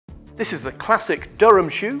This is the classic Durham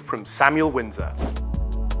shoe from Samuel Windsor.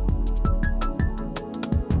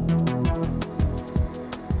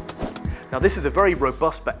 Now this is a very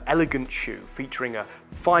robust but elegant shoe featuring a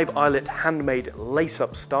 5-eyelet handmade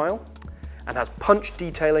lace-up style and has punch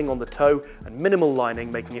detailing on the toe and minimal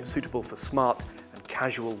lining, making it suitable for smart and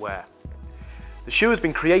casual wear. The shoe has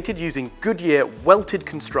been created using Goodyear welted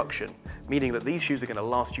construction, meaning that these shoes are going to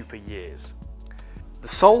last you for years. The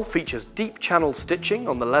sole features deep channel stitching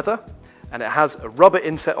on the leather and it has a rubber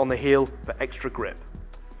inset on the heel for extra grip.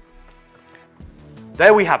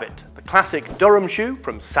 There we have it, the classic Durham shoe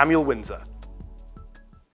from Samuel Windsor.